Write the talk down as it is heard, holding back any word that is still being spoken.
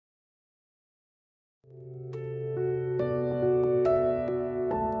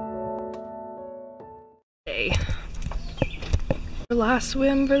day. Our last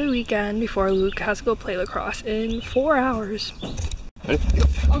swim for the weekend before Luke has to go play lacrosse in 4 hours. Ready?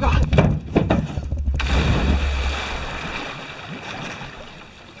 Oh god!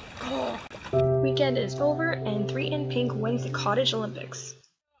 Weekend is over and 3 in Pink wins the Cottage Olympics.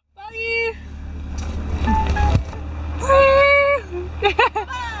 Bye!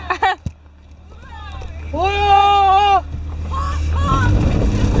 Whoa!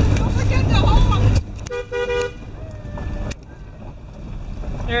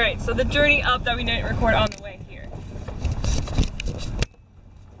 Alright, so the journey up that we didn't record on the way here.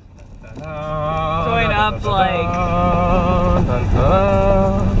 Going up like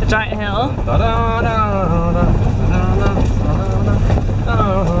the giant hill.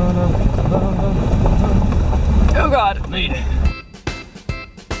 Oh god. Made it.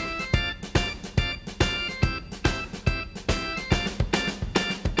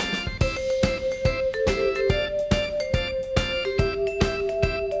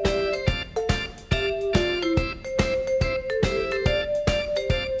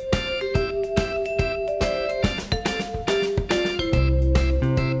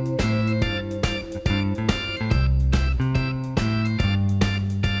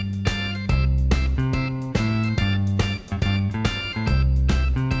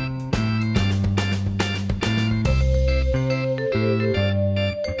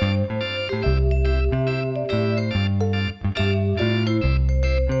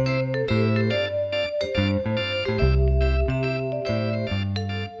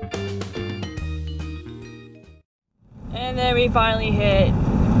 And then we finally hit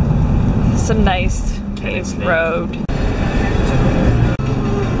some nice paved road.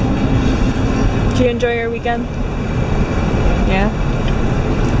 Did you enjoy your weekend? Yeah?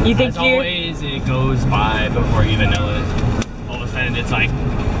 You think As always, it goes by before you even know it. All of a sudden, it's like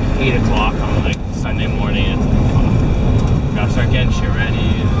 8 o'clock on like Sunday morning. It's like, fuck. Gotta start getting shit ready.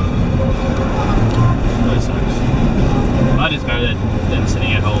 It really sucks. But it's better than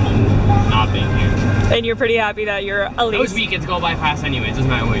sitting at home and not being here. And you're pretty happy that you're at least... Those weekends go by fast anyway. It doesn't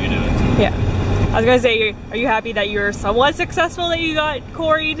matter what you're doing. Yeah. I was gonna say, are you happy that you're somewhat successful that you got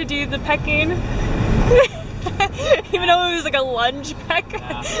Corey to do the pecking? Even though it was like a lunge peck.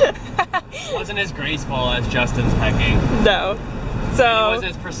 Yeah. Wasn't as graceful as Justin's pecking. No. So... And he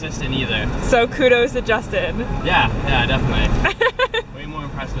wasn't as persistent either. So kudos to Justin. Yeah, definitely. Way more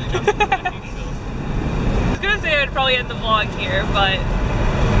impressed with Justin's pecking skills. I was gonna say I'd probably end the vlog here, but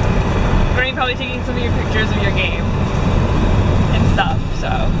we're gonna be probably taking some of your pictures of your game and stuff,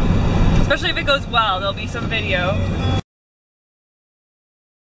 so especially if it goes well, there'll be some video.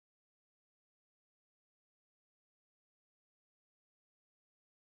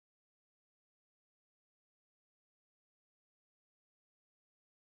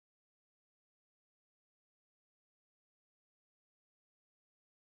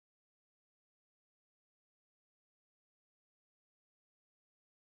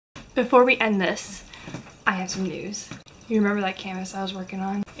 Before we end this, I have some news. You remember that canvas I was working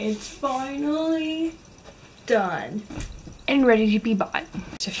on? It's finally done and ready to be bought.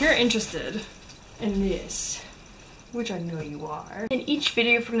 So if you're interested in this, which I know you are, in each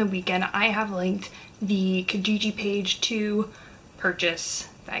video from the weekend I have linked the Kijiji page to purchase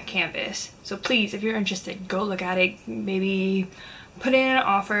that canvas. So please, if you're interested, go look at it, maybe put in an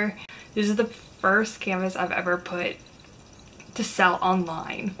offer. This is the first canvas I've ever put to sell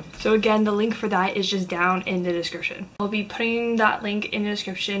online. So again, the link for that is just down in the description. I'll be putting that link in the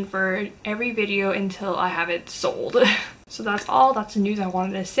description for every video until I have it sold. So that's all. That's the news I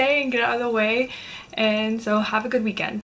wanted to say and get out of the way. And so have a good weekend.